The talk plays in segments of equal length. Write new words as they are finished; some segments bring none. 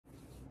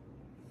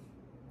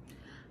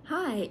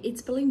Hi,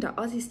 it's Belinda,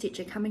 Aussie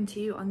Stitcher, coming to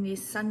you on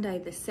this Sunday,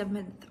 the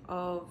 7th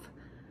of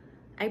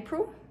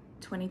April,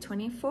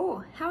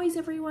 2024. How is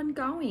everyone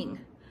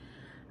going?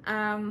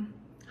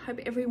 Hope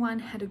everyone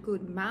had a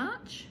good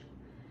March.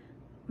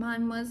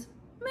 Mine was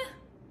meh,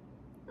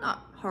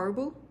 not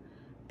horrible,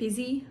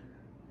 busy,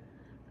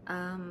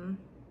 had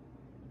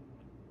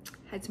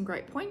some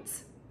great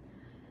points,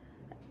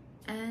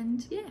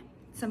 and yeah,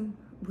 some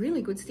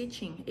really good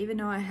stitching. Even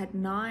though I had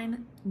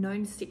 9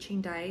 known stitching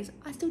days,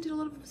 I still did a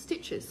lot of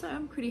stitches, so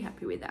I'm pretty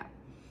happy with that.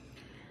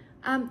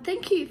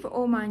 Thank you for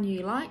all my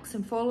new likes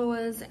and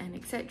followers and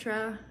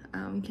etc.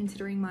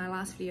 Considering my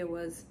last video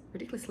was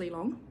ridiculously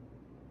long.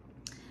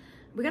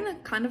 We're going to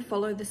kind of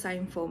follow the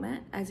same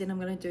format, as in I'm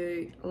going to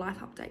do a life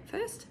update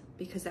first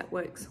because that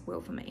works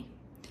well for me.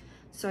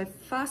 So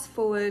fast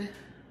forward,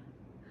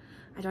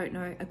 I don't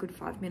know, a good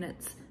 5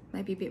 minutes,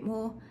 maybe a bit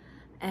more,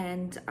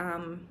 and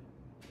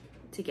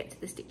to get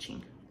to the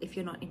stitching if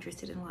you're not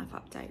interested in life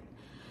update.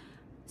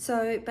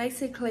 So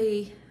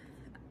basically,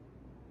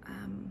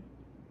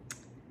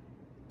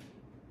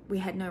 we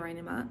had no rain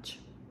in March,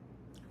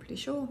 pretty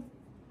sure.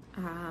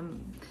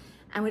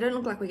 And we don't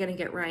look like we're going to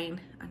get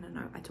rain. I don't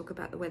know, I talk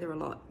about the weather a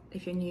lot.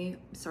 If you're new,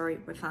 sorry,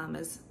 we're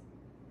farmers.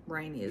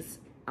 Rain is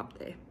up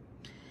there.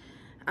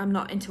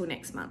 Not until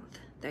next month,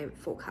 they're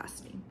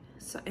forecasting.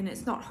 So, and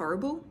it's not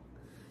horrible.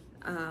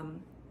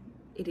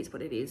 It is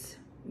what it is.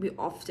 We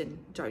often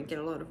don't get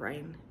a lot of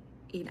rain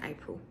in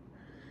April.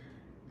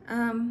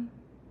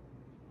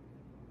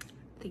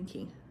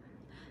 Thinking.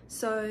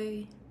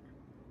 So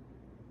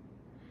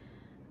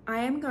I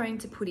am going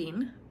to put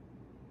in,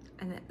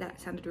 and that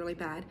sounded really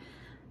bad.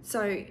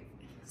 So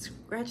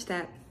scratch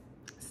that,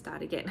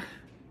 start again.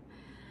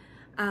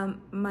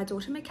 My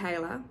daughter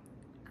Michaela,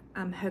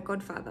 her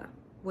godfather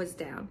was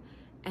down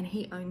and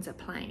he owns a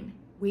plane.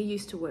 We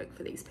used to work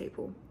for these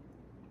people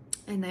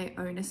and they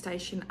own a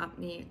station up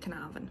near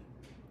Carnarvon.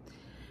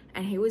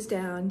 And he was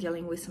down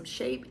dealing with some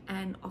sheep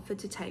and offered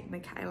to take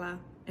Michaela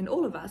and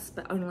all of us,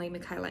 but only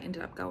Michaela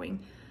ended up going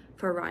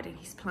for a ride in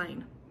his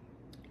plane.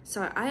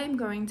 So I am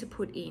going to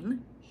put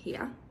in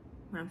here,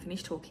 when I'm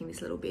finished talking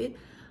this little bit,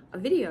 a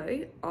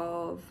video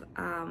of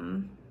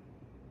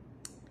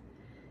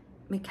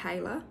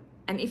Michaela.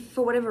 And if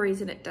for whatever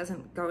reason it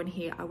doesn't go in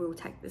here, I will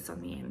take this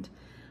on the end.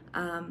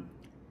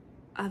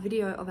 A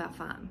video of our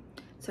farm.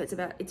 So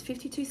it's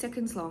 52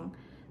 seconds long.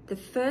 The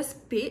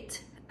first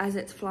bit as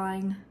it's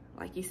flying,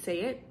 like you see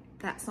it,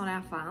 that's not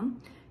our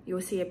farm.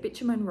 You'll see a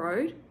bitumen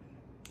road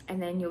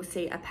and then you'll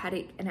see a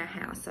paddock and a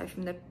house. So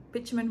from the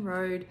bitumen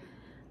road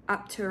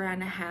up to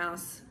around a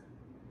house,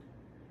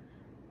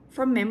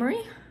 from memory,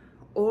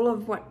 all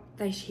of what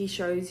he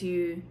shows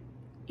you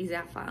is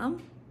our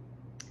farm.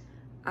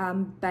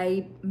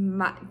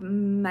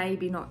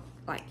 Maybe not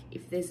like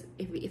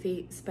if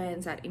he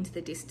spans out into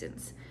the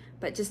distance,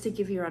 but just to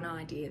give you an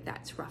idea,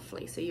 that's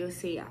roughly. So you'll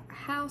see a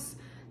house,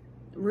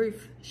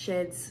 roof,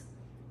 sheds,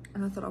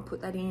 and I thought I'll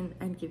put that in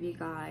and give you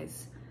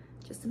guys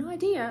just an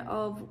idea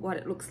of what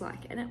it looks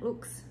like. And it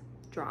looks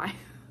dry,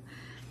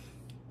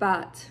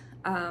 but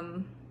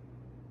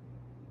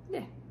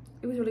yeah,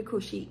 it was really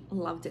cool. She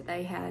loved it.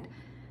 They had,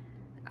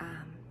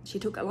 she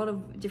took a lot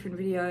of different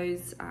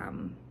videos,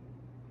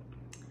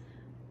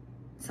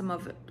 some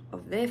of it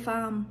of their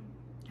farm,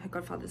 her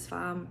godfather's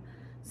farm,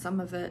 some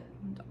of it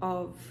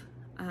of,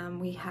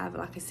 we have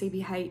like a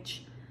CBH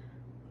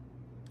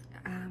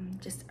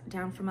just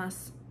down from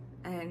us,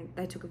 and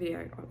they took a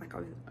video like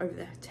over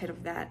the head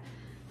of that.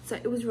 So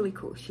it was really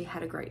cool. She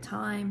had a great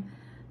time,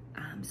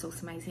 saw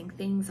some amazing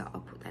things.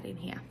 I'll put that in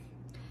here.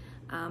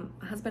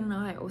 My husband and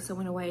I also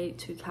went away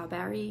to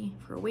Kalbarri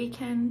for a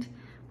weekend.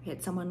 We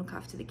had someone look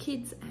after the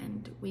kids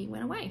and we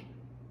went away.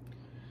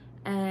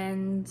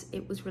 And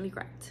it was really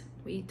great.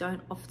 We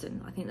don't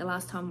often, I think the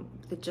last time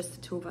that just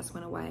the two of us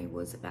went away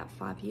was about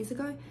 5 years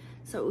ago.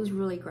 So it was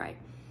really great.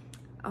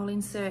 I'll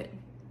insert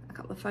a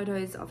couple of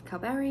photos of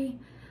Kalbarri.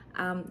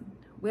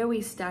 Where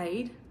we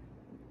stayed,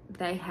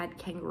 they had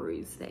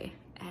kangaroos there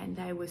and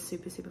they were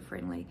super, super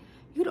friendly.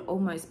 You could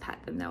almost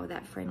pat them, they were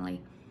that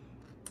friendly.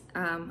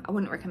 I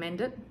wouldn't recommend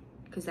it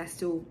because they're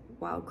still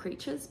wild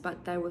creatures,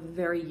 but they were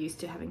very used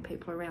to having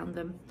people around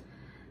them.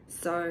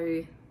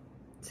 So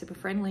super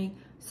friendly.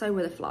 So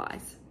were the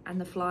flies, and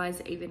the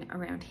flies even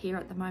around here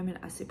at the moment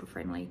are super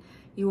friendly.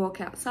 You walk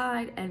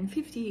outside and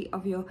 50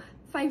 of your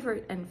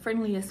favorite and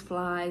friendliest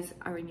flies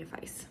are in your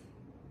face.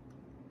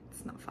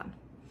 It's not fun.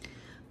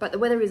 But the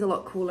weather is a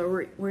lot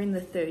cooler. We're in the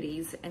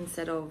 30s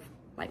instead of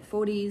like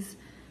 40s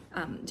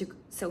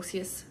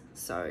Celsius.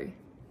 So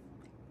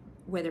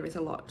weather is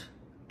a lot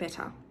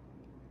better.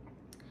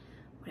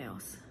 What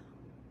else?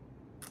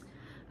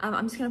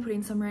 I'm just gonna put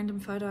in some random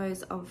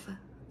photos of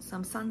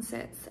some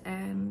sunsets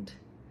and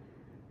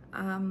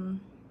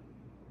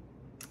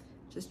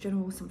just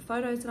general some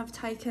photos that I've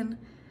taken.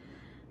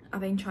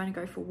 I've been trying to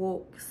go for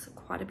walks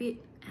quite a bit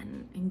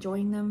and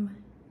enjoying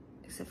them,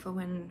 except for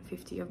when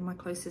 50 of my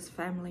closest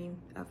family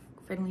of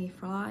friendly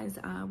flies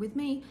are with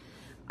me.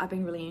 I've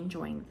been really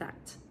enjoying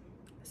that.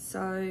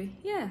 So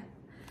yeah,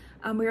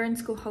 we were in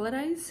school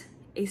holidays.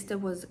 Easter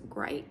was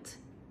great.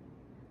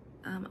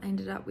 I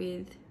ended up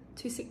with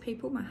 2 sick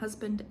people. My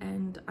husband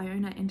and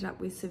Iona ended up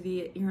with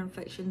severe ear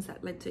infections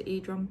that led to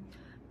eardrum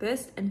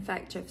burst. In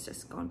fact, Jeff's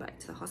just gone back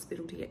to the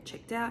hospital to get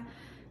checked out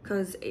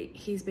because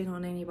he's been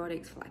on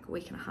antibiotics for like a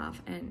week and a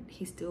half and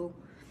he's still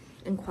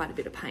in quite a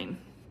bit of pain.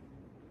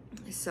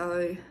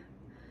 So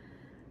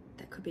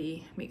that could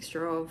be a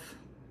mixture of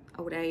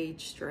old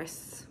age,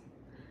 stress,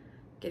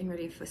 getting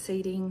ready for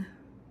seeding,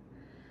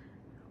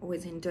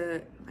 always in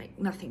dirt, like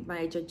nothing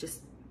major,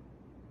 just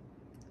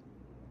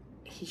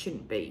he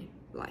shouldn't be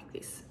like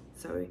this.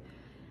 So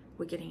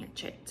we're getting it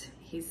checked.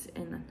 He's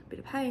in a bit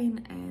of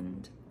pain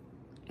and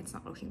it's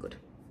not looking good.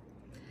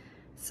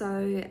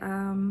 So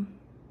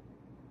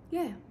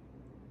yeah,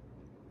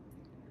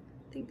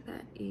 I think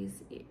that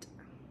is it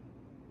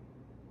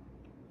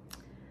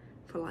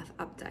for life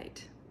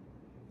update.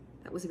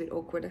 That was a bit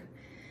awkward.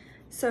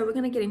 So we're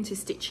going to get into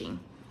stitching.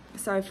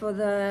 So for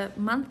the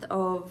month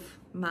of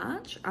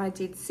March, I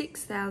did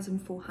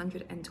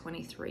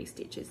 6,423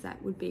 stitches.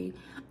 That would be,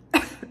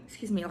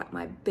 excuse me, like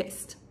my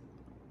best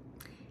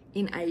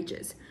in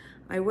ages.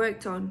 I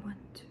worked on 1,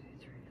 2, 3,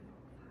 4,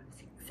 5,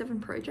 6, 7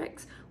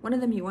 projects. One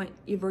of them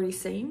you've already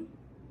seen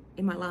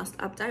in my last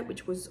update,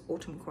 which was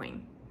Autumn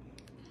Queen.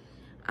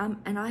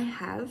 And I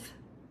have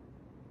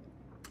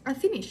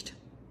finished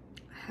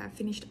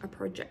a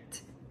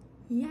project.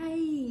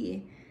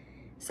 Yay!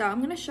 So I'm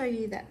going to show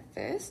you that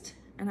first,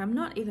 and I'm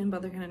not even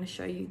bothering to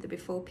show you the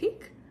before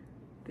pic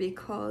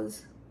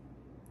because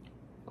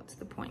what's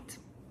the point?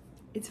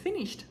 It's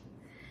finished.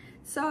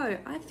 So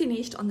I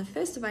finished on the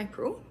 1st of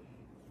April,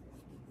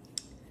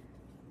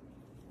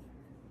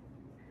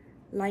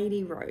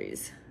 Lady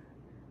Rose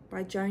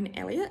by Joan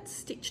Elliott,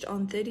 stitched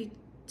on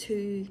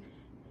 32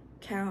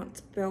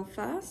 count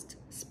Belfast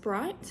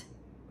Sprite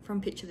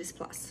from Picture This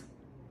Plus.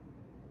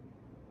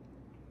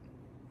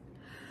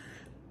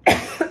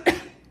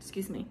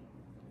 Excuse me.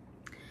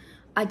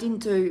 I didn't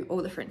do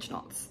all the French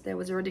knots. There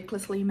was a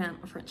ridiculously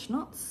amount of French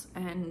knots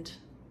and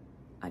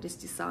I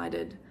just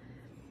decided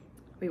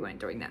we weren't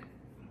doing that.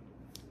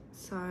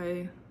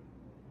 So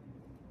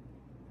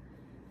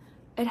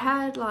it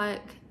had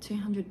like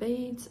 200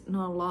 beads,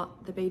 not a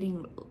lot. The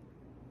beading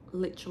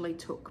literally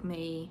took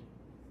me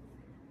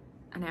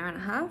an hour and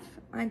a half.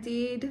 I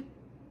did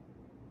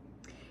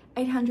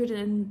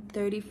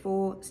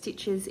 834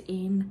 stitches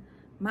in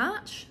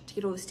March to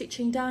get all the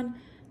stitching done,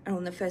 and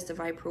on the 1st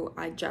of April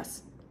I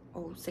just,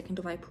 or 2nd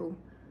of April,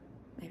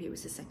 maybe it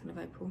was the 2nd of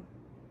April,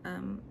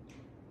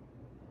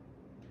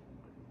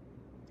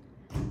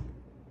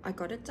 I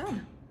got it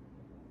done.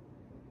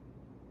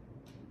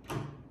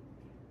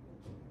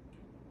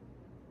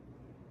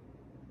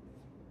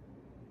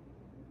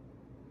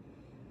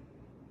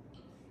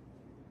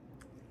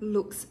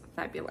 Looks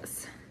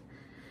fabulous.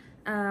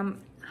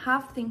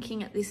 Half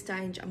thinking at this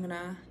stage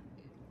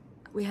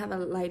we have a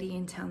lady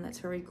in town that's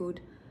very good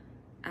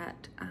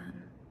at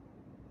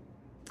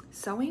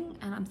sewing,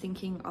 and I'm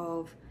thinking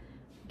of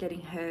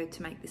getting her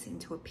to make this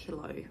into a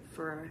pillow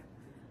for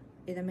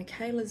either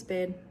Michaela's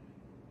bed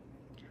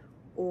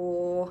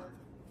or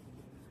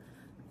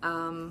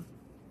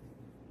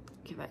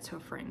give it to a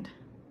friend.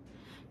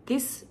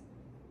 This,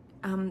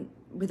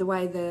 with the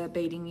way the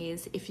beading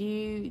is, if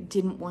you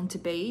didn't want to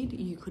bead,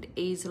 you could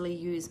easily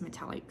use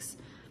metallics.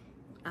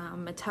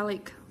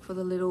 Metallic for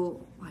the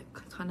little, like,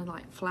 kind of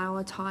like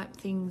flower type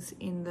things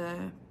in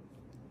the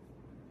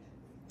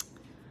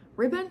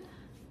ribbon,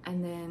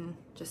 and then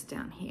just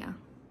down here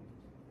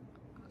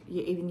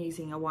you're even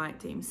using a white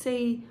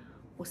DMC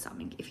or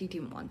something if you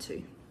didn't want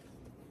to.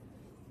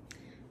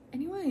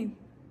 Anyway,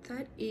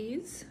 that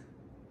is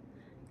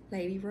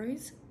Lady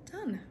Rose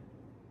done.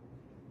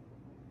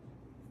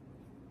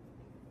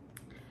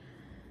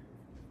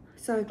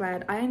 So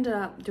glad. I ended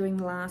up doing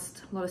the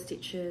last lot of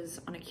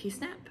stitches on a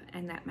Q-snap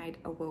and that made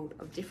a world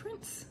of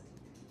difference.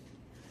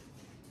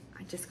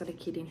 I just got a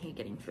kid in here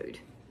getting food.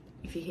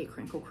 If you hear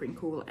crinkle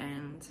crinkle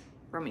and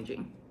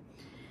rummaging.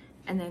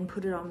 And then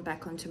put it on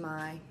back onto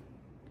my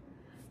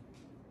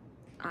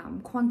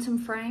quantum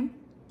frame.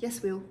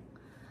 Yes, Will.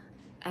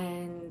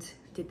 And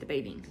did the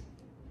beading.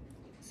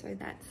 So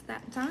that's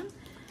that done.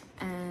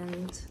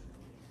 And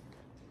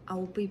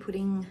I'll be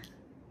putting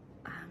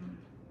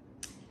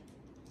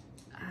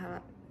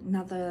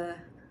another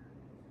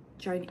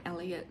Joan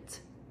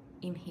Elliott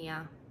in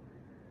here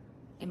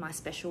in my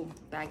special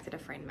bag that a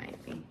friend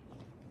made me.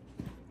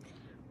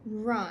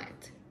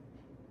 Right.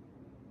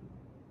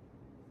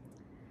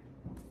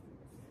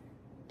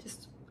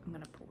 I'm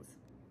gonna pause.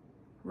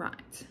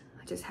 Right,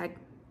 I just had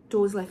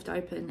doors left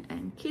open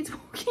and kids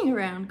walking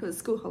around because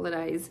school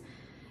holidays.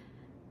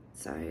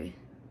 So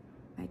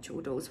made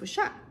sure doors were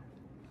shut.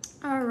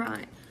 All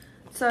right,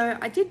 so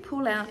I did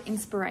pull out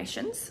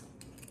inspirations,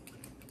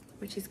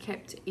 which is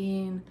kept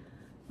in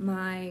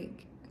my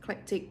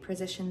eclectic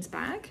possessions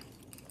bag.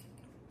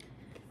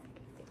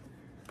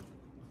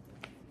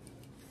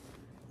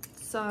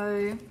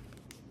 So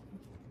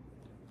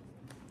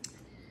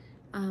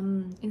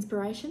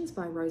Inspirations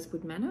by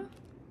Rosewood Manor.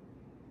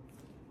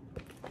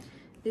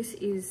 This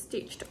is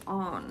stitched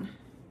on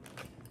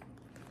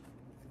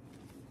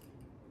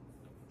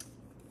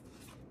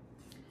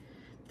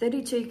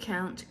 32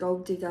 count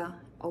Gold Digger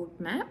Old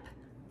Map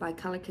by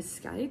Colour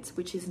Cascades,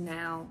 which is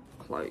now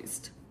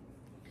closed.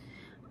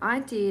 I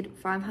did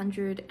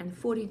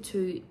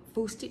 542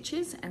 full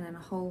stitches and then a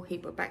whole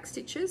heap of back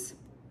stitches,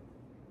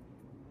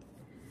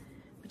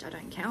 which I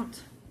don't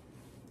count.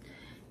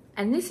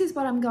 And this is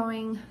what I'm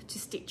going to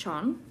stitch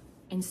on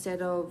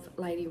instead of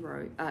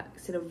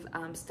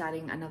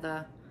starting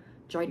another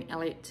Joan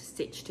Elliott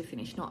stitch to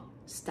finish, not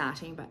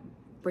starting, but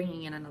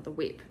bringing in another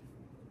whip.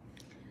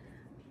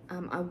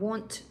 I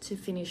want to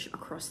finish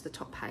across the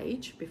top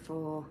page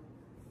before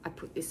I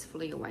put this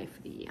fully away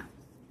for the year.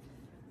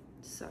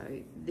 So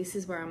this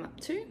is where I'm up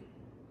to.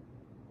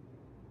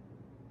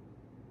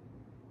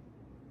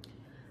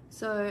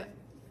 So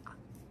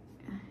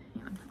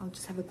I'll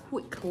just have a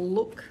quick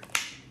look.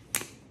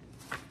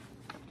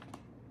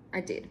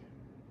 I did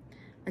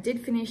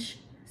finish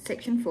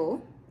section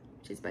 4,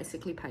 which is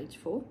basically page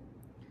 4.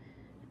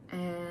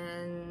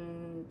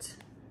 And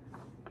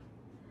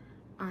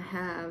I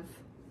have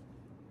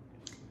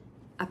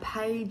a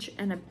page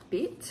and a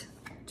bit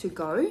to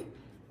go,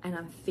 and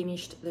I've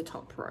finished the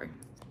top row.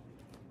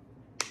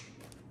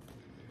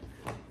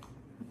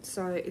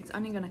 So it's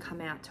only going to come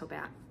out to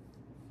about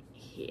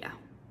here.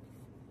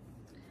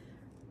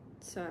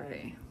 So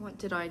what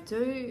did I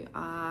do?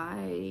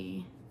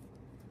 I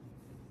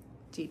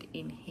did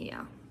in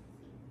here.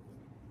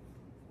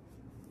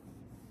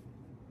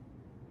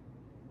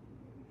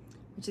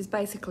 Which is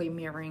basically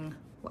mirroring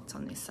what's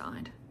on this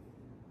side.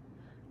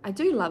 I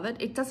do love it.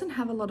 It doesn't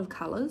have a lot of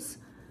colours.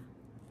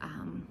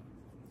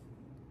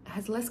 It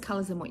has less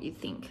colours than what you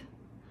think,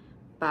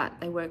 but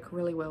they work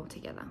really well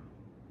together.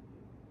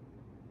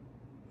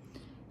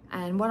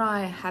 And what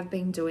I have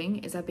been doing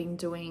is I've been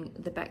doing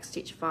the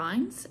backstitch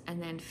vines and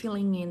then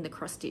filling in the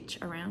cross stitch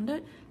around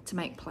it to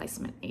make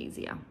placement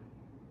easier.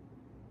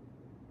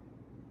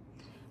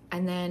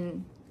 And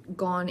then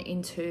gone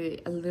into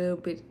a little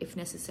bit, if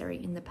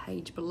necessary, in the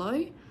page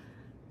below,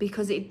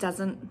 because it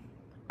doesn't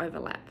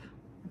overlap.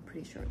 I'm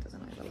pretty sure it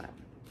doesn't overlap.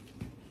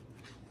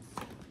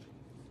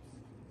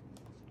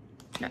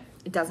 No,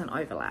 it doesn't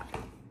overlap,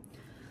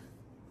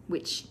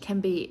 which can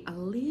be a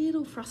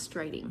little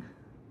frustrating.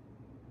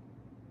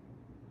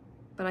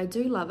 But I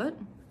do love it,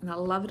 and I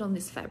love it on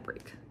this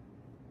fabric.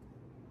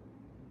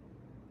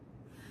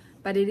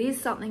 But it is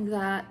something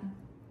that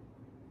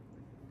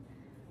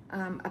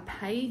a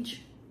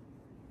page,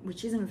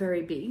 which isn't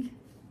very big,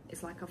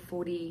 is like a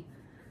 40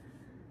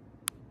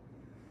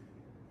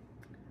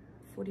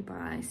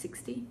 by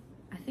 60,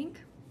 I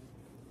think,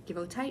 give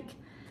or take.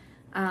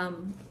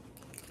 And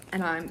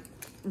I'm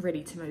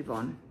ready to move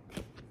on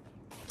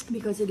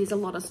because it is a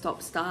lot of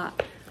stop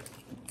start.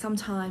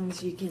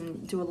 Sometimes you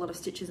can do a lot of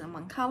stitches in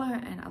one color,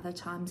 and other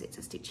times it's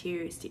a stitch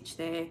here, a stitch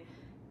there.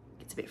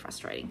 It's a bit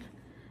frustrating.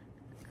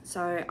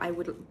 So I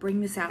would bring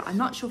this out. I'm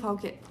not sure if I'll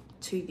get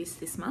to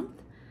this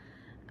month,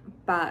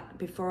 but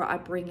before I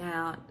bring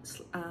out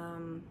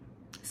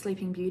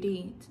Sleeping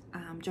Beauty,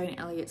 Joan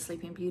Elliott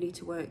Sleeping Beauty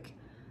to work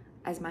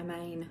as my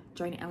main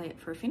Joan Elliott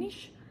for a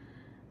finish,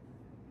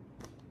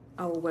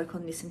 I will work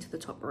on this until the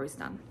top row is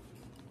done.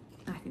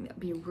 I think that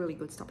would be a really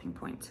good stopping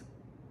point.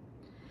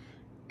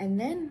 And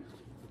then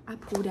I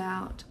pulled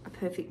out A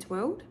Perfect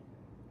World,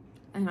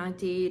 and I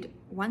did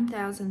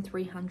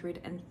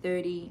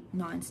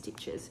 1,339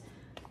 stitches.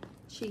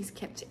 She's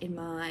kept in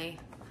my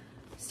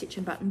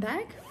StitchNButton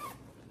bag.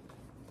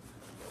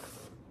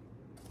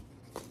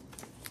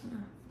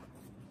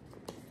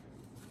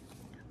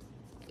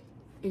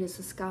 It is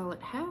a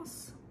Scarlet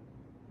House.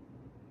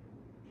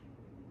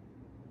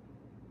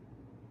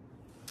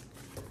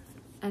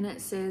 And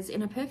it says,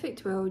 in a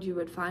perfect world, you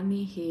would find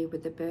me here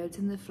with the birds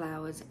and the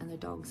flowers and the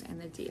dogs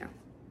and the deer.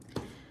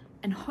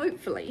 And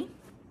hopefully,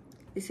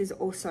 this is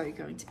also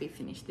going to be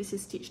finished. This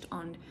is stitched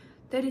on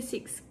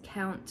 36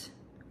 count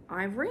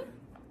ivory,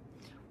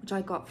 which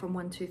I got from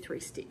 123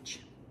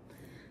 Stitch.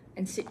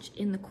 And stitched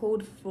in the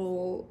Called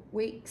for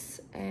Weeks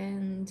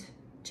and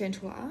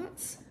Gentle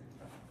Arts.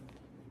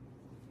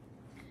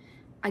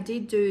 I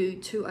did do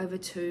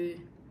 2/2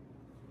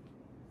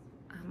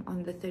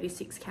 on the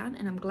 36 count,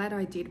 and I'm glad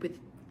I did with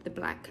the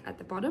black at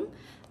the bottom,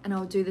 and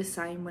I'll do the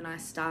same when I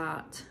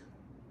start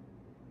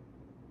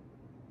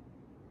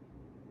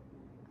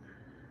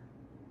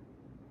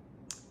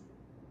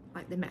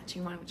like the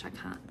matching one, which I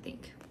can't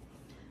think.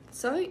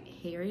 So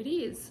here it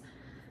is.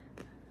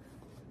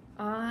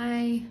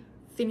 I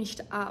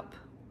finished up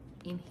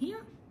in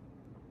here,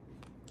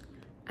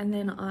 and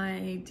then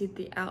I did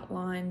the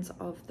outlines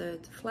of the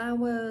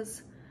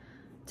flowers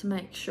to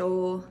make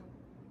sure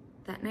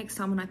that next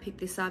time when I pick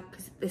this up,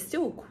 because there's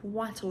still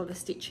quite a lot of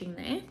stitching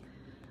there,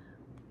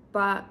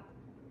 but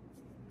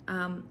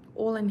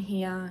all in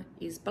here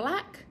is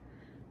black,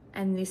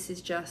 and this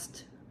is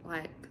just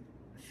like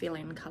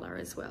fill-in color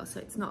as well, so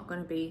it's not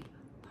going to be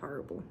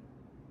horrible.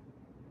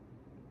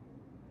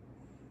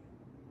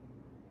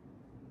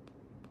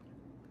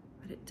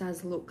 But it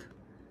does look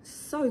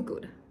so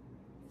good.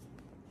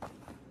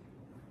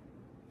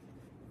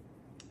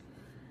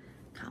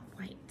 Can't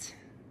wait.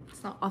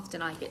 It's not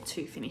often I get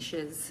 2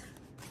 finishes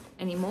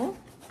anymore.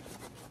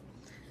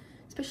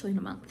 especially in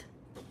a month,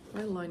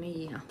 let alone a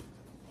year.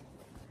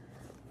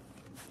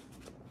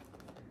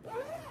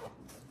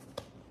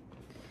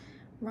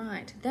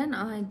 Right, then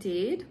I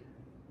did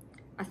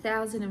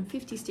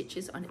 1,050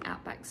 stitches on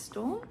Outback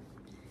Storm,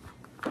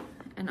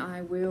 and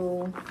I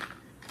will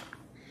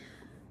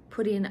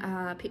put in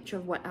a picture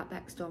of what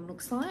Outback Storm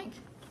looks like.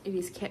 It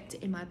is kept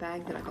in my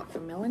bag that I got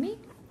from Melanie.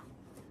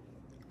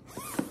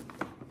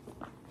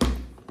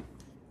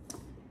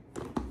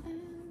 And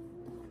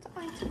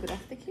I took it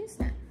off the cue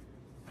snap.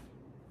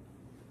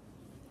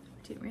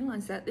 Didn't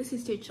realise that. This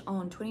is stitched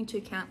on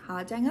 22 count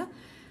hard danger,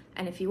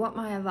 and if you want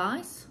my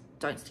advice,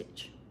 don't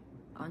stitch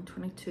on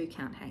 22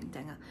 count hang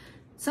danger.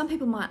 Some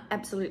people might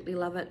absolutely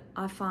love it.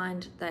 I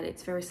find that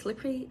it's very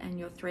slippery and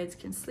your threads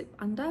can slip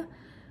under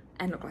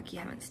and look like you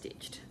haven't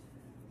stitched.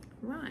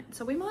 Right,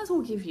 so we might as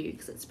well give you,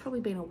 because it's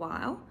probably been a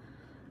while,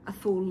 a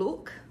full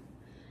look.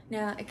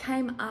 Now, it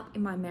came up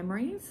in my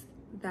memories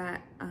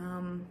that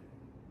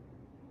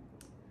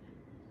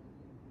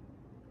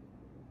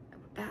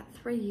about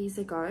 3 years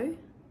ago,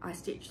 I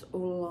stitched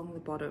all along the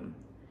bottom.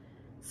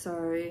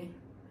 So,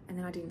 and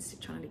then I didn't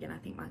stitch on it again, I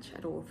think, much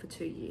at all for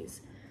 2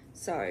 years.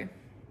 So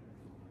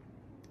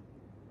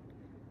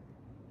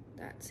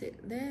that's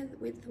it there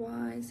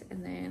widthwise,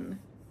 and then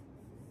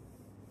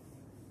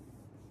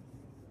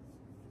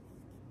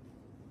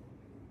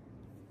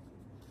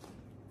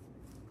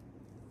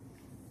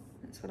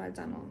that's what I've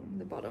done on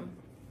the bottom.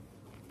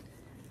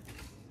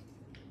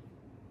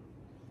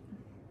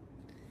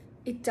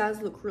 It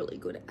does look really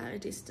good at a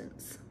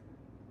distance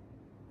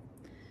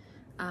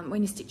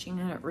when you're stitching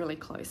it really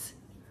close.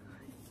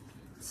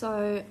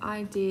 So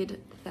I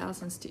did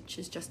 1,000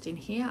 stitches just in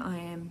here. I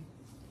am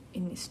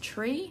in this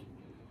tree,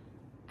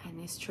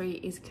 and this tree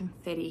is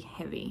confetti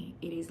heavy.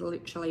 It is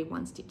literally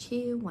one stitch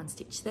here, one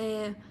stitch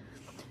there.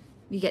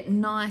 You get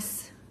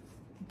nice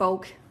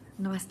bulk,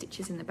 nice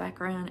stitches in the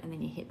background, and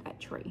then you hit that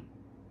tree.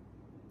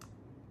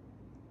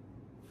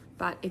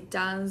 But it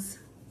does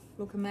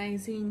look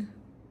amazing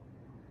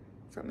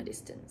from a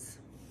distance.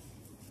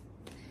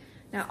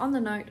 Now, on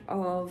the note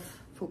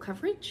of full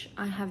coverage,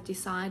 I have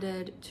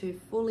decided to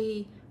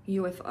fully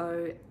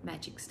UFO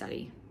magic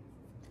study.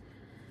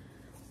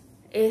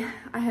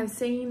 I have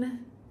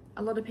seen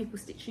a lot of people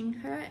stitching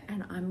her,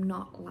 and I'm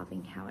not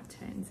loving how it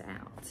turns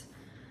out.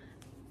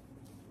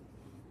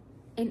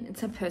 And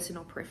it's a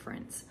personal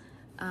preference.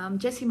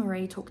 Jessie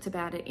Marie talked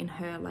about it in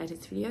her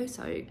latest video,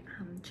 so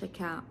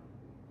check out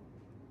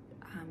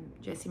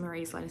Jessie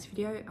Marie's latest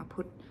video. I'll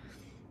put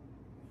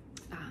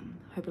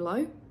her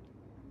below.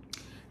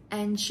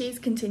 And she's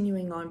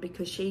continuing on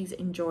because she's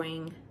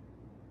enjoying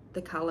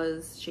the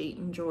colors. She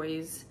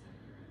enjoys,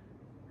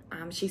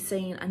 she's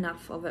seen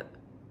enough of it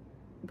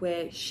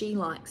where she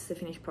likes the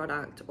finished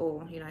product,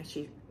 or, you know,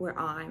 where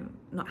I'm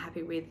not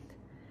happy with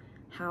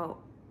how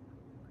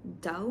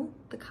dull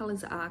the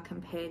colors are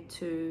compared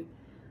to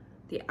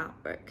the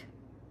artwork.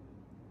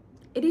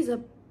 It is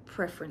a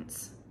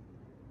preference.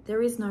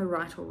 There is no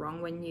right or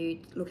wrong when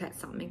you look at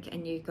something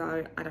and you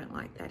go, I don't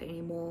like that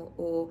anymore,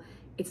 or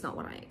it's not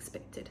what I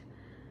expected.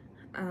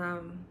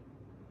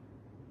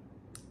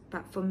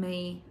 But for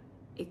me,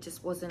 it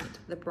just wasn't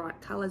the bright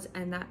colors,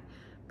 and that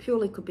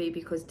purely could be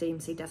because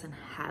DMC doesn't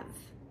have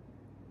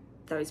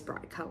those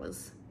bright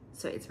colors,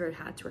 so it's very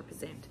hard to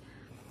represent.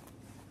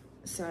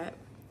 So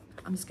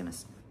I'm just gonna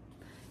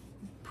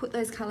put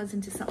those colors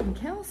into something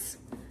else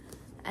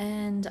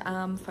and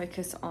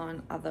focus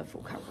on other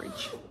full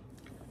coverage,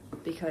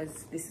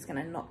 because this is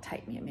gonna not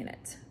take me a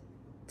minute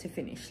to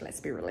finish.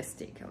 Let's be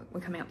realistic. We're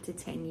coming up to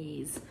 10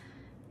 years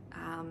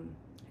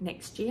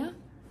next year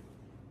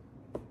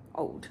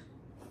old.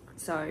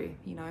 So,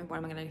 you know, what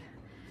am I gonna,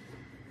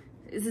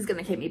 this is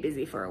gonna keep me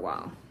busy for a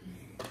while,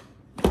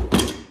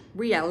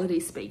 reality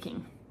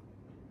speaking.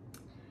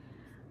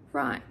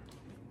 Right,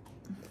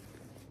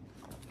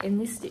 in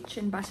this stitch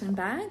and button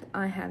bag,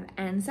 I have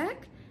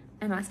Anzac,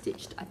 and I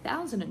stitched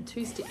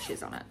 1,002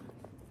 stitches on it.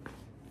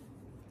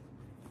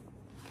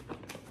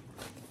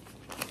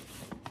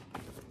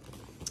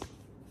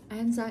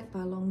 Anzac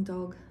by Long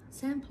Dog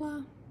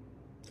Sampler.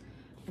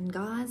 And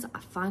guys, I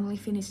finally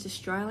finished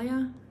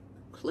Australia,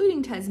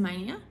 including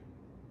Tasmania.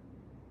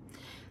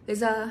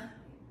 There's not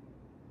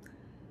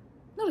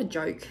a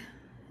joke,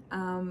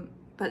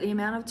 but the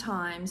amount of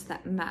times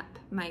that map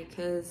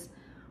makers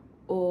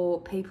or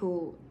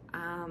people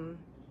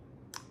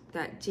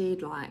that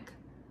did like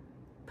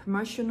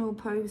promotional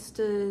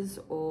posters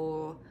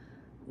or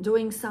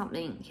doing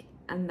something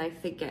and they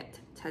forget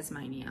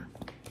Tasmania.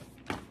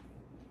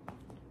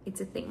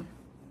 It's a thing.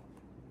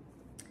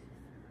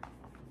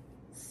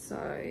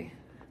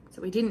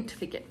 So we didn't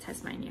forget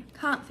Tasmania.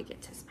 Can't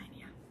forget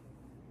Tasmania.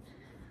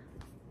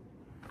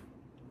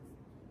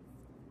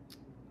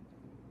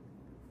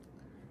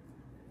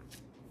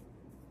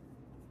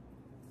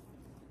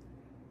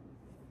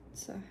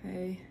 So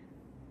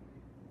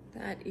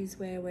that is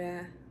where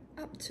we're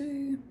up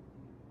to.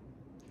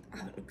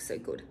 Oh, it looks so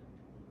good.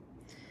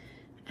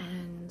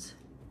 And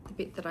the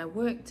bit that I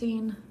worked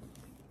in.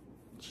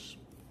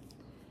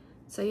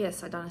 So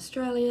yes, I done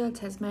Australia,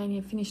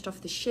 Tasmania, finished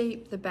off the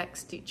sheep, the back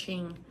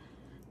stitching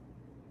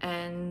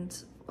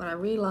and what I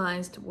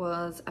realized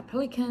was a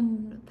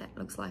pelican that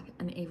looks like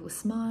an evil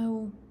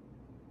smile.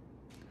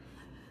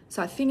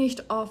 So I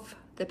finished off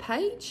the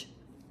page,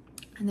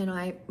 and then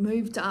I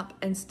moved up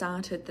and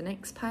started the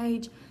next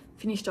page,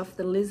 finished off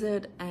the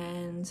lizard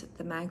and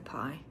the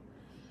magpie.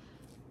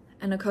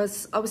 And of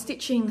course I was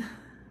stitching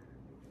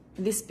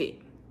this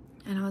bit,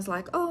 and I was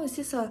like, oh, is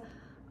this a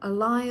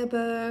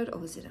lyrebird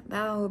or is it a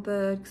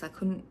bowerbird? Because I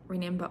couldn't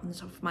remember on the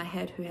top of my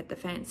head who had the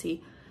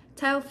fancy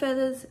tail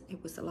feathers.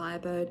 It was the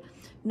lyrebird.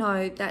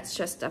 No, that's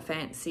just a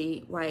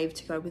fancy wave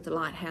to go with the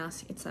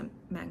lighthouse. It's a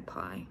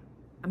magpie.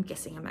 I'm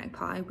guessing a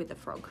magpie with a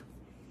frog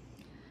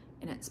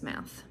in its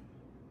mouth.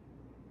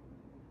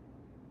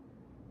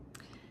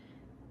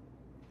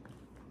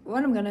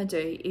 What I'm gonna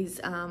do is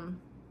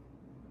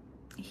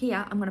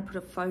here I'm gonna put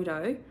a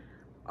photo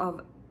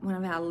of one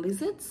of our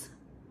lizards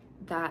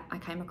that I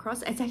came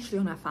across. It's actually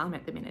on our farm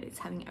at the minute. It's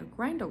having a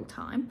grand old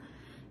time.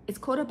 It's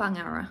called a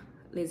bungara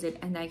lizard,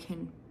 and they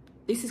can,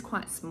 this is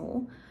quite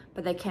small,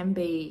 but they can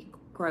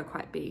grow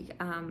quite big.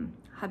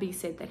 Hubby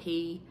said that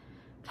he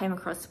came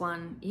across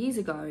one years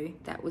ago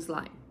that was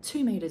like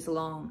 2 meters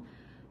long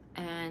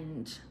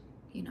and,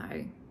 you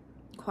know,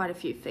 quite a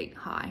few feet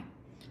high.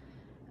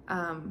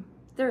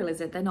 They're a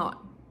lizard. They're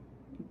not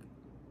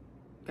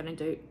gonna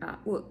do,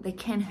 well, they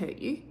can hurt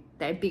you.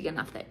 They're big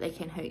enough that they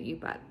can hurt you,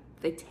 but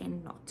they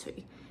tend not to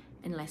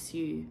unless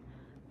you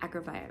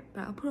aggravate it.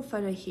 But I'll put a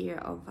photo here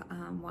of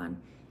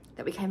one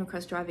that we came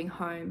across driving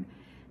home,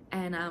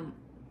 and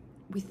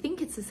we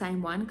think it's the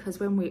same one because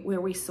where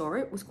we saw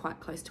it was quite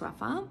close to our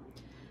farm,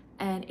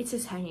 and it's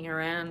just hanging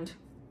around.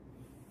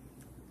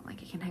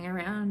 Like, it can hang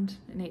around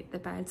and eat the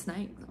bad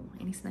snake, or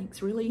any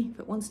snakes really, if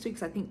it wants to,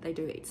 because I think they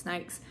do eat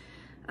snakes.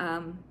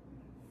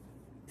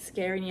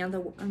 Scare any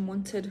other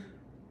unwanted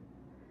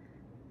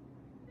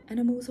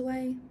animals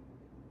away.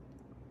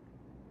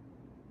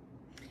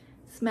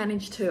 It's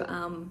managed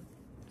to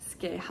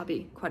scare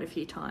hubby quite a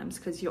few times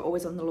because you're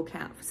always on the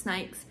lookout for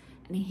snakes,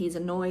 and he hears a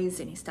noise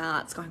and he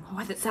starts going, oh,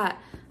 what's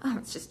that? Oh,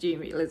 it's just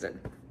you, you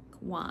lizard.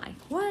 Why?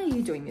 Why are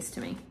you doing this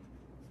to me?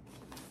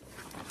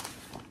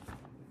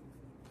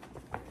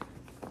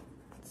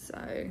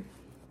 So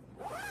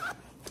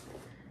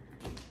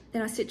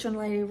then I stitched on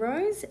Lady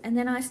Rose, and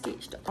then I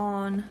stitched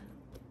on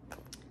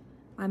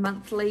my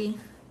monthly,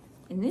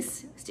 in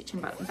this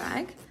StitchNButton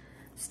bag,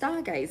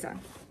 Stargazer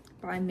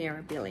by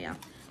Mirabilia.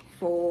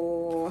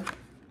 So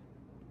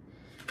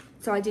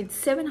I did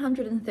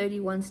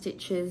 731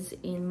 stitches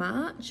in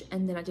March,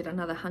 and then I did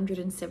another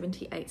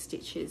 178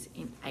 stitches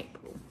in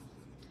April,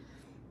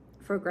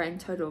 for a grand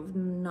total of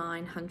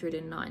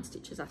 909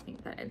 stitches, I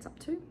think that adds up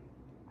to.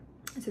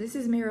 So this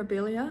is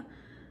Mirabilia,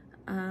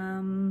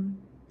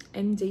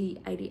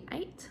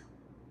 MD88.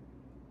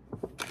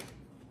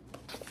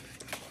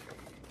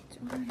 Do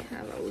I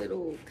have a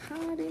little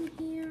card in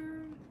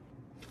here?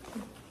 I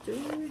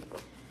do.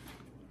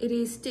 It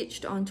is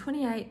stitched on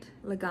 28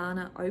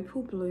 Lagana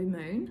Opal Blue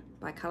Moon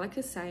by Colour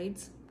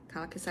Cascades.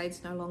 Colour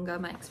Cascades no longer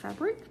makes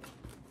fabric.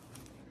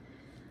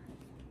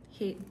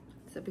 Here's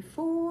the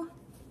before.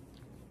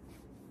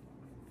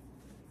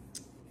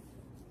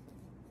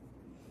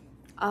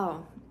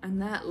 Oh,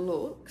 and that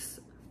looks,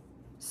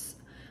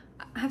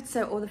 I have to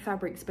say, all the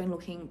fabric's been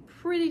looking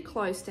pretty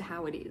close to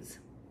how it is.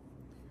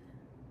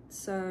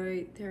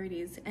 So there it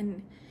is,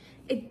 and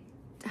it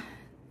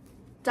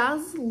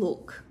does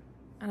look,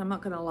 and I'm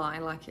not gonna lie,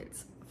 like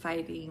it's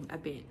fading a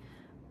bit,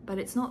 but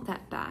it's not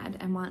that bad.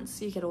 And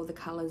once you get all the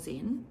colors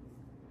in,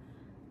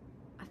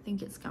 I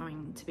think it's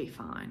going to be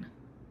fine.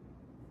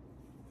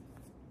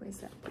 Where's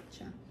that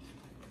picture?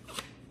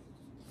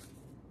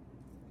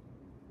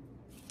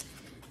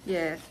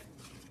 Yeah,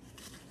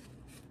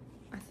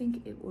 I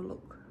think it will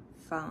look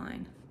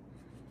fine.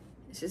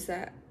 It's just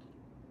that,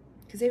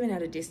 because even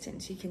at a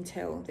distance you can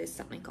tell there's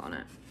something on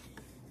it.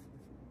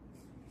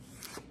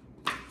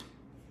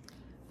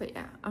 But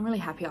yeah, I'm really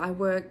happy. I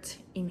worked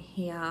in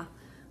here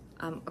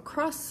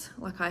across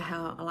like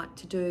how I like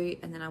to do,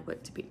 and then I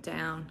worked a bit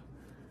down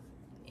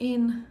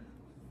in.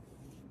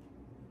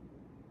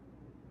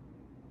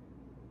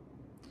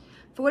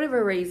 For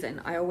whatever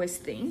reason, I always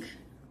think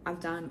I've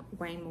done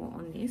way more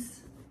on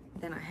this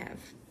than I have.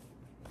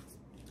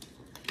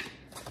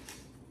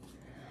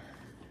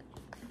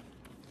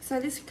 So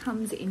this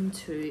comes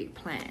into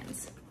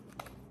plans.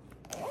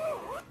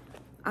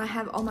 I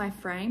have on my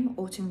frame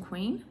Autumn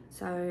Queen.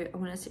 So I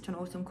want to stitch on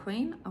Autumn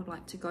Queen. I would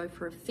like to go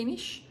for a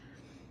finish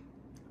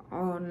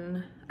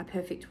on A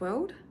Perfect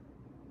World.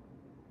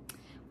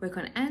 Work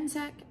on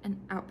Anzac and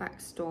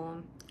Outback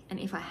Storm. And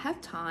if I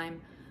have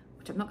time,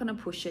 which I'm not going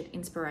to push it,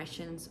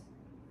 Inspirations,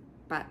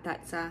 but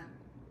that's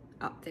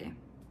up there.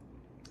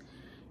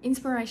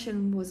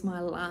 Inspiration was my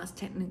last,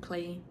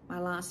 technically my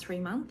last 3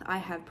 months. I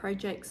have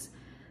projects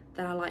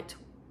that I like to,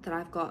 that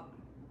I've got,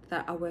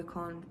 that I work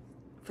on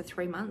for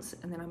 3 months,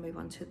 and then I move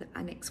on to the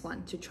next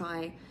one to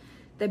try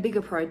their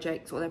bigger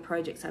projects, or their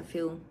projects I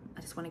feel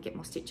I just want to get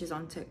more stitches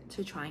on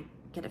to try and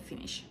get a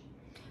finish.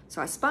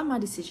 So I spun my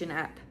decision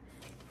app,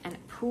 and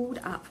it pulled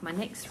up my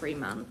next 3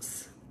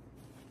 months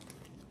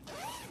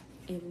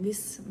in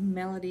this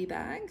Melody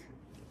bag.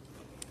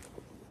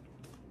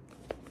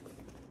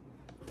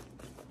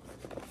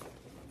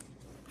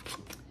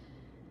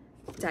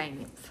 Day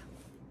Nymph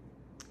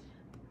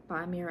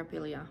by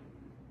Mirabilia.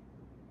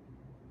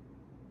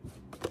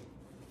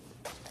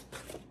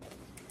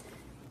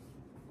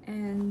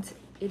 And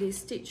it is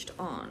stitched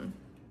on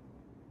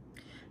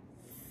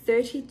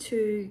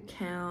 32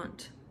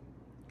 count,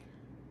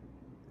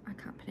 I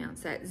can't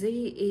pronounce that,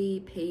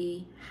 ZEPHYRUS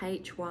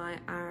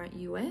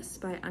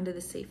by Under the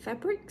Sea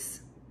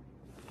Fabrics.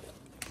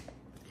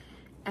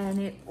 And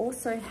it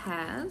also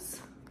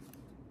has,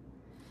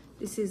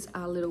 this is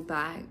our little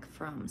bag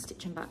from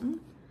StitchNButton,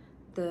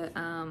 the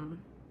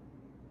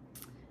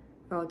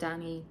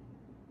Valdani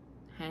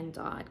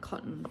hand-dyed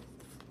cotton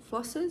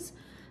flosses.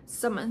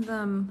 Some of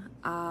them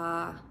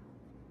are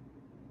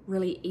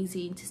really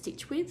easy to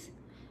stitch with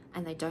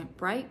and they don't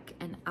break,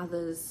 and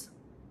others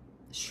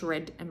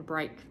shred and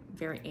break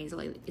very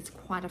easily. It's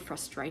quite a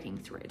frustrating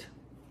thread.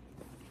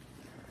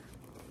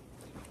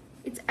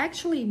 It's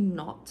actually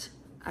not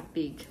a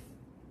big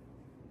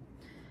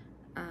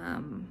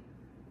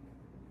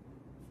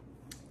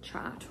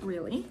chart,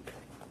 really.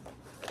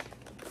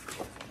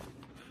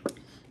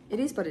 It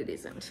is, but it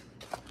isn't.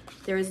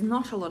 There is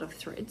not a lot of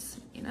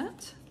threads in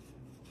it.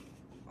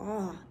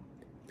 Oh,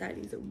 that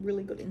is a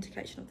really good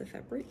indication of the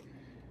fabric.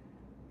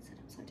 Is that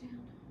upside down?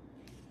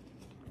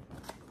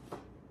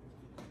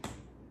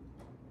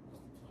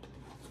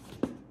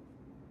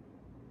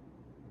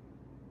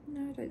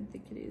 No, I don't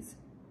think it is.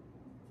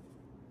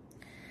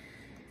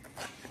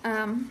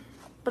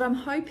 But I'm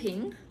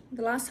hoping,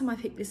 the last time I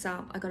picked this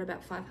up, I got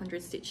about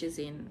 500 stitches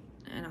in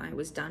and I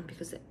was done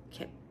because it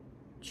kept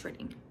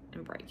shredding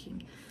and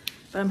breaking.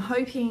 But I'm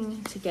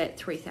hoping to get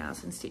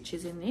 3,000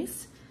 stitches in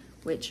this,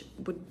 which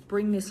would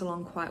bring this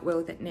along quite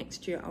well, that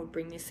next year I'll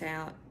bring this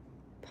out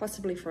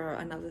possibly for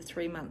another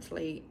 3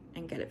 monthly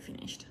and get it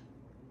finished.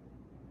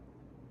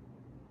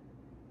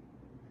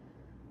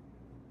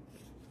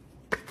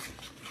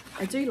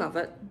 I do love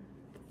it.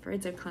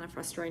 Threads are kind of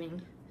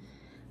frustrating,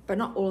 but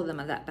not all of them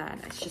are that bad.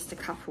 It's just a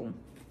couple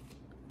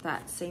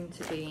that seem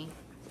to be,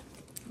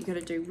 you got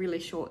to do really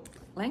short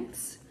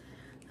lengths,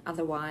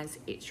 otherwise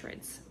it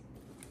shreds.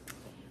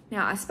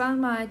 Now I spun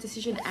my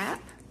Decision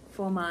app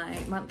for my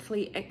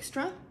monthly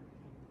extra,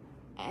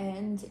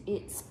 and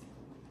it's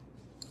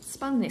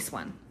spun this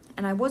one,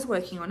 and I was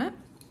working on it,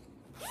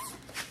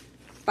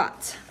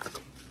 but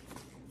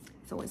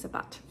it's always a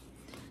but.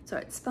 So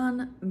it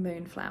spun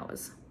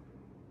Moonflowers,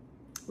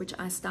 which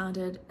I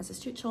started as a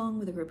stitch along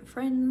with a group of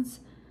friends,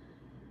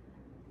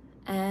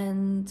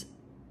 and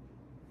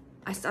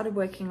I started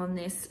working on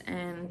this,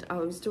 and I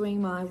was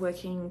doing my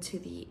working to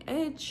the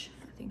edge.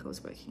 I think I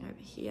was working over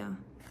here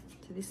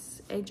to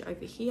this edge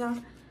over here.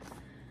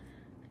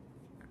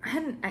 I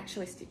hadn't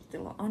actually stitched a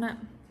lot on it.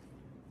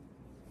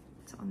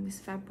 It's on this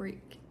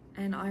fabric,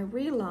 and I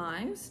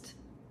realized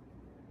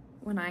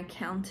when I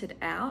counted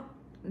out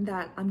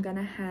that I'm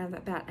gonna have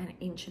about 1.5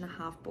 inches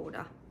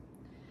border.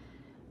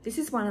 This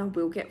is one I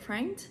will get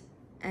framed,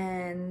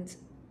 and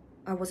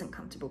I wasn't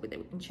comfortable with the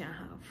 1.5 inches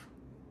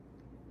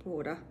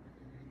border.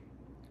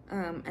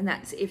 And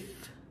that's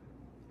if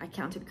I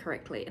counted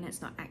correctly, and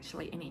it's not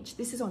actually 1 inch.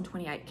 This is on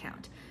 28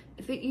 count.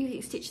 If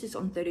you stitch this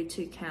on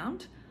 32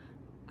 count,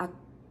 a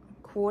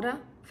quarter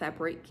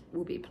fabric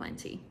will be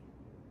plenty.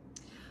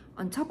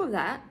 On top of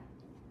that,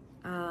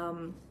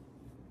 the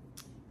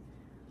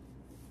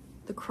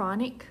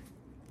Chronic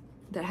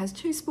that has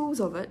 2 spools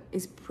of it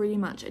is pretty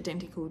much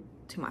identical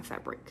to my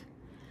fabric,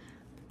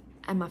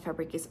 and my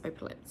fabric is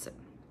opalescent.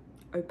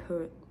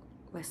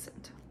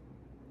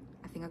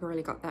 I think I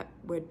really got that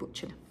word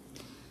butchered.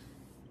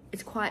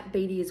 It's quite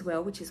beady as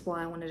well, which is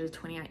why I wanted a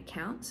 28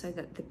 count, so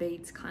that the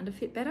beads kind of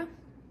fit better.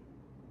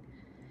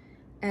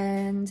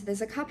 And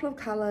there's a couple of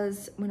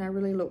colors when I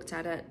really looked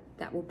at it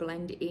that will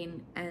blend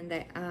in, and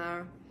they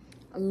are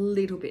a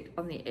little bit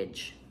on the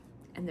edge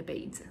and the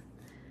beads.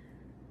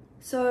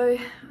 So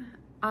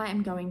I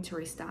am going to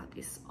restart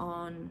this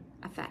on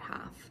a fat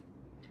half,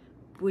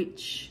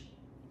 which,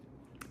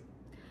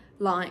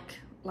 like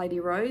Lady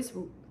Rose,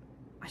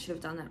 I should have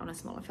done that on a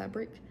smaller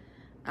fabric.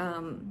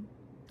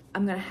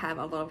 I'm gonna have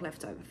a lot of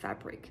leftover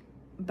fabric,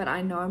 but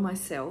I know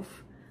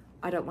myself,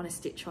 I don't want to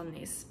stitch on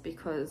this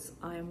because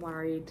I am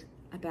worried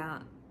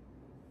about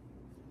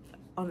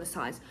on the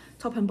sides.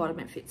 Top and bottom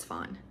it fits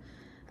fine,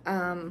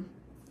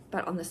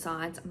 but on the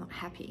sides I'm not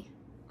happy.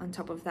 On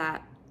top of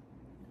that,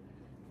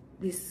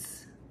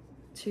 this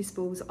 2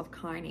 spools of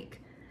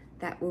Chronic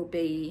that will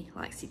be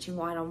like stitching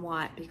white on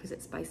white, because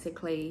it's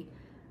basically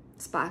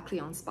sparkly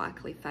on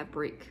sparkly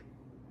fabric,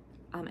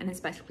 and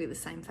it's basically the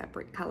same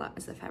fabric color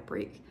as the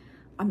fabric.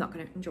 I'm not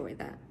going to enjoy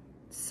that.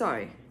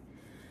 So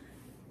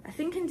I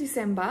think in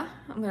December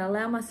I'm going to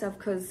allow myself,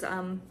 because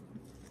I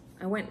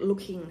went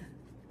looking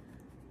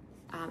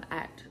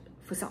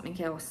for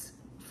something else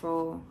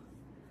for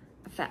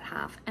a fat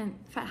half, and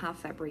fat half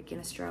fabric in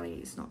Australia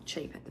is not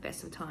cheap at the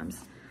best of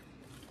times.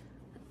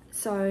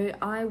 So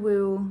I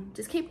will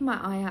just keep my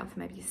eye out for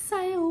maybe a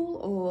sale,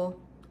 or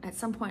at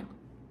some point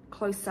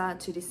closer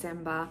to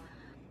December,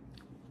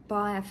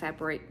 buy a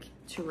fabric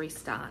to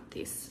restart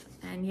this.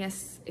 And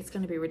yes, it's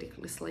going to be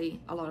ridiculously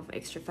a lot of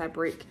extra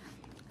fabric,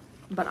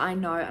 but I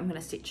know I'm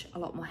going to stitch a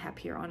lot more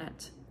happier on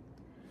it.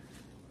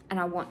 And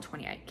I want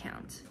 28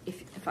 count.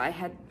 If I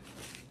had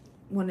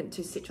wanted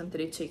to stitch on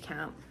 32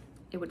 count,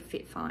 it would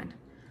fit fine.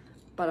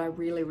 But I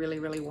really, really,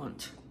 really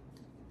want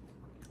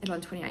it on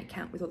 28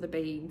 count with all the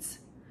beads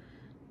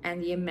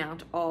and the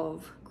amount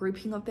of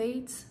grouping of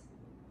beads,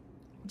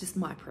 just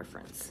my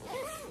preference.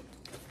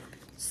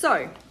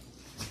 So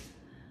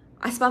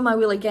I spun my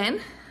wheel again,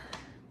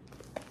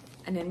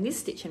 and then this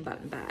Stitch and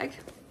Button bag,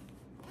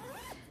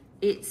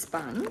 it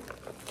spun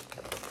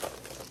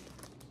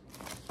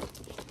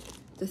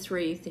the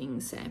 3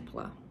 things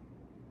sampler,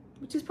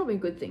 which is probably a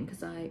good thing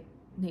because I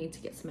need to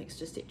get some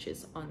extra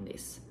stitches on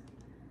this.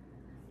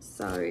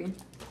 So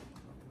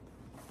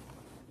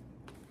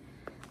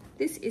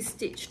this is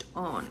stitched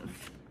on.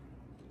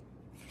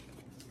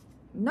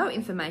 No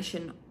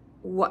information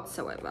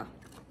whatsoever.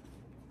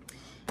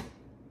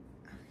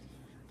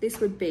 This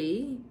would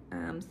be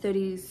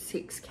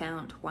 36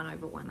 count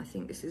 1/1. I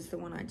think this is the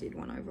one I did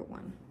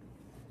 1/1.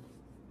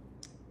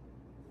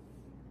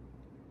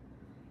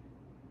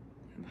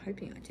 I'm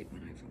hoping I did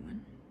 1/1.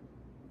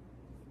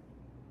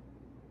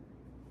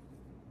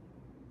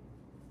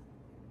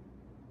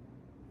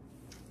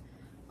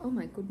 Oh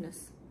my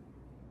goodness.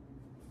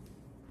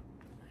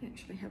 I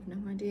actually have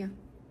no idea.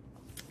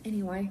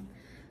 Anyway,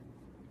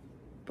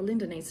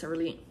 Belinda needs to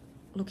really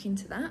look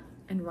into that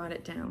and write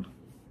it down.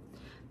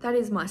 That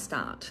is my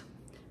start.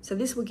 So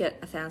this will get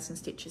 1,000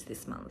 stitches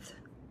this month,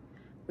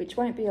 which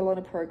won't be a lot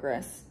of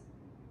progress,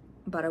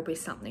 but it'll be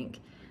something.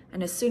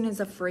 And as soon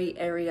as a free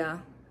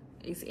area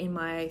is in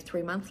my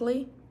 3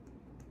 monthly,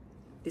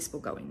 this will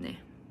go in there.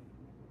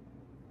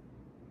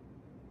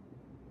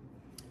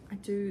 I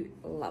do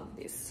love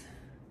this.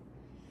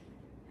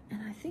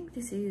 And I think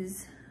this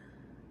is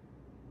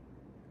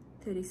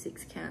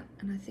 36 count,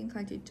 and I think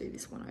I did do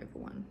this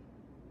 1/1.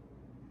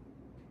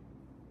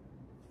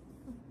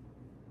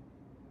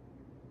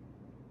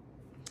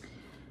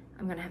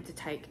 I'm gonna have to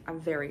take a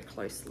very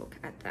close look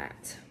at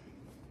that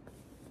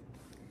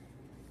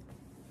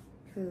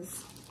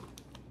because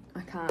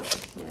I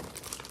can't yet.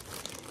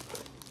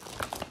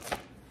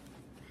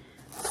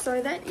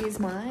 So that is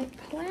my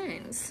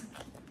plans.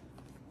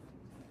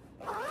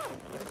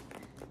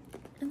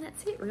 And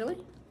that's it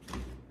really.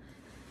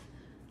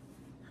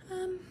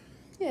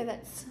 Yeah,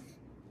 that's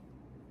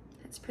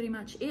pretty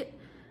much it.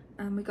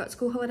 We've got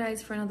school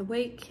holidays for another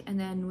week, and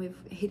then we've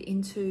hit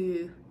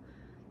into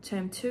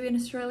term 2 in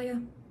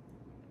Australia.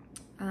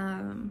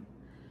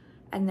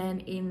 And then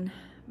in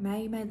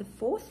May the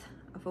 4th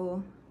of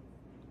all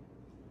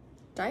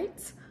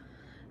dates,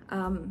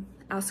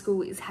 our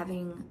school is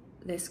having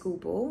their school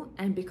ball,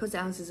 and because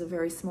ours is a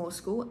very small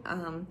school,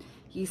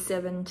 year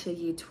 7 to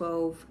year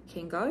 12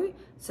 can go.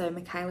 So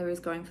Michaela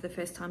is going for the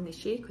first time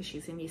this year because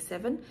she's in year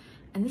 7,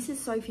 and this is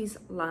Sophie's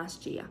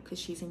last year because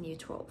she's in year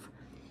 12.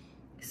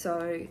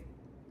 So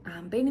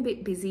been a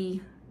bit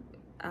busy.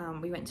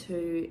 We went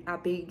to our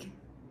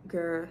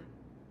bigger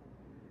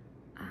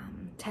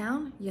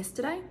town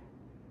yesterday.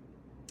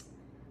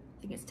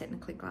 I think it's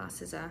technically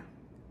classed as a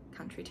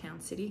country town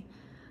city.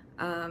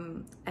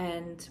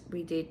 And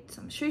we did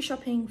some shoe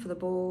shopping for the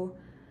ball,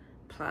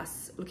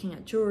 plus looking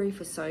at jewelry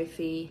for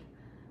Sophie.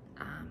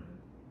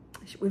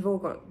 We've all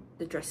got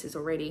the dresses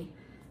already.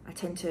 I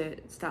tend to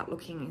start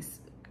looking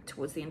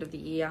towards the end of the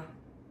year.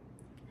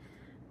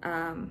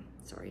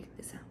 Sorry,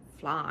 there's a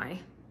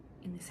fly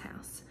in this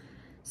house,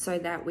 so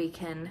that we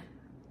can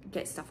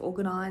get stuff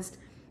organized.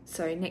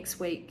 So next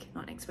week,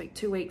 not next week,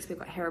 2 weeks, we've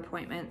got hair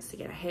appointments to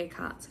get our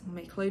haircuts and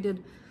be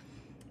included,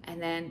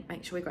 and then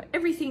make sure we've got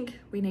everything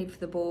we need for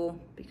the ball,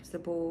 because the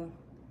ball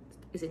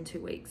is in 2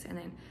 weeks. And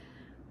then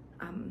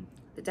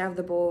the day of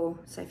the ball,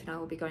 Sophie and I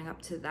will be going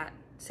up to that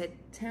said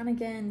town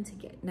again to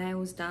get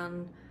nails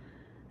done,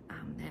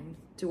 and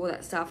do all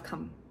that stuff,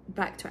 come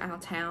back to our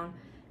town,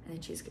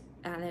 and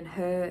then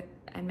her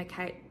and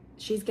Michaela,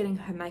 she's getting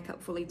her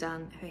makeup fully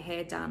done, her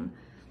hair done.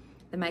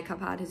 The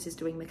makeup artist is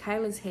doing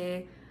Michaela's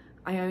hair.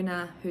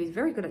 Iona, who's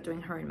very good at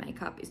doing her own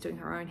makeup, is doing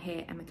her own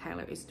hair, and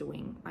Michaela is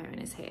doing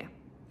Iona's hair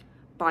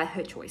by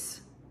her choice.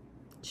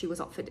 She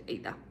was offered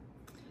either.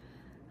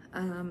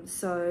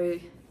 So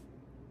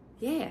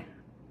yeah,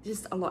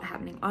 just a lot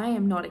happening. I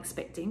am not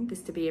expecting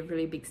this to be a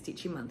really big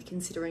stitching month,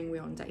 considering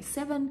we're on day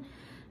 7,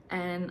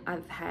 and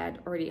I've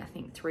had already, I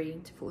think,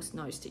 3 to 4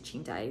 no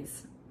stitching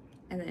days,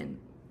 and then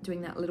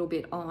doing that little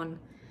bit on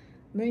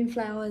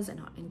moonflowers and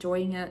not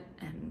enjoying it,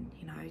 and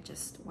you know,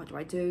 just what do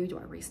I do? Do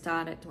I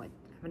restart it? Do I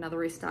have another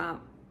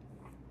restart?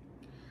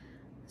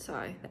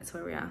 So that's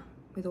where we are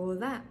with all of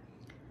that.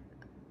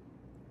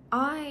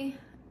 I,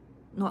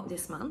 not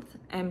this month,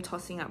 am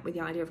tossing up with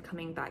the idea of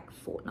coming back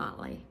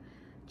fortnightly,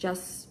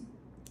 just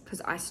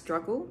because I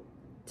struggle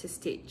to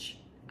stitch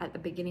at the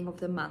beginning of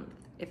the month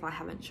if I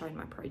haven't shown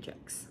my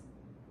projects.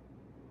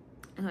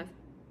 And I've,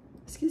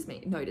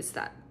 noticed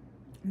that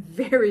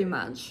very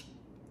much.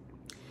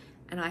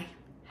 And I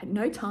had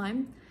no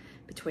time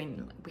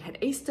between, we had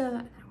Easter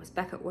and I was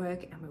back at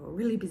work and we were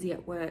really busy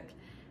at work,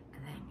 and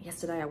And then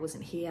yesterday I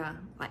wasn't here,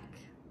 like,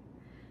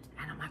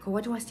 and I'm like, oh,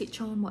 what do I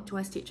stitch on? What do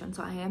I stitch on?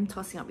 So I am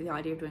tossing up with the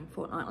idea of doing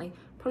fortnightly.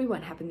 Probably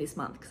won't happen this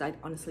month because I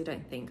honestly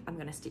don't think I'm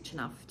going to stitch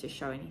enough to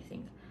show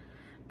anything.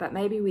 But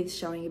maybe with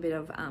showing a bit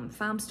of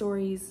farm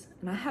stories,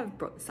 and I have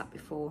brought this up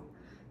before,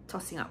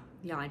 tossing up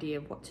the idea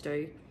of what to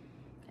do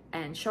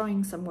and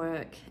showing some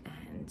work.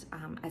 And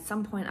at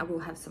some point I will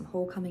have some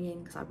haul coming in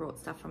because I brought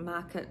stuff from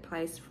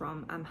Marketplace,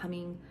 from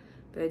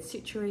Hummingbird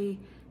Stitchery,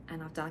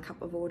 and I've done a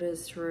couple of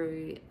orders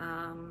through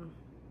a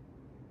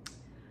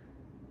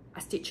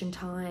Stitch in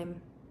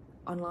Time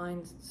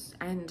online,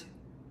 and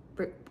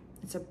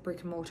it's a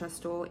brick and mortar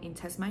store in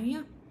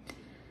Tasmania.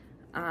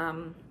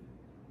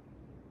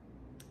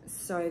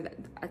 So that,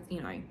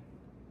 you know,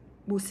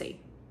 we'll see.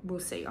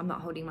 I'm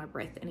not holding my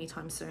breath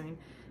anytime soon.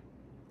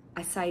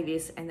 I say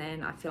this and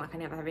then I feel like I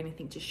never have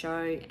anything to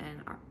show,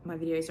 and my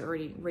videos are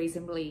already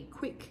reasonably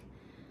quick,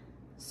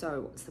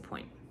 so what's the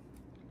point?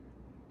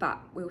 But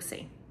we'll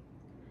see.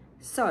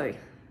 So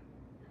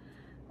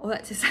all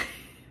that to say,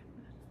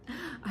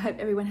 I hope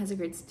everyone has a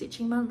good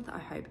stitching month. I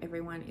hope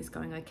everyone is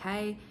going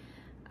okay.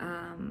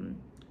 I'm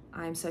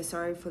so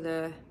sorry for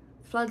the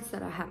floods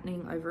that are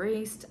happening over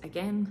east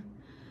again.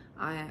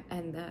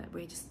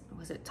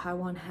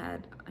 Taiwan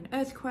had an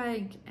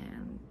earthquake,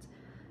 and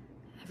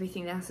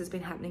everything else has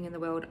been happening in the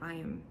world. I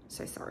am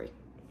so sorry.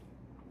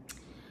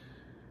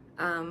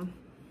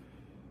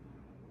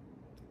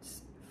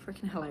 It's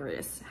freaking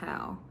hilarious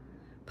how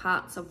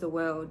parts of the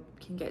world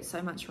can get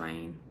so much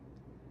rain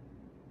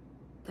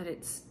that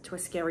it's to a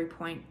scary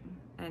point,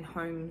 and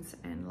homes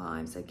and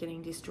lives are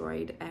getting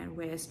destroyed, and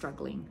we're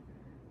struggling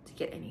to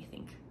get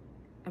anything,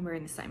 and we're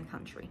in the same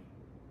country.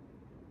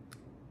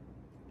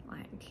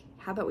 Like,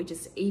 how about we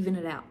just even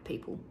it out,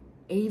 people?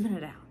 Even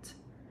it out.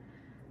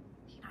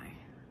 You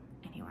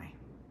know, anyway.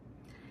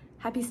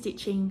 Happy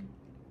stitching,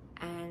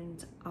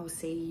 and I'll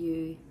see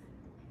you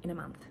in a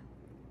month.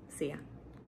 See ya.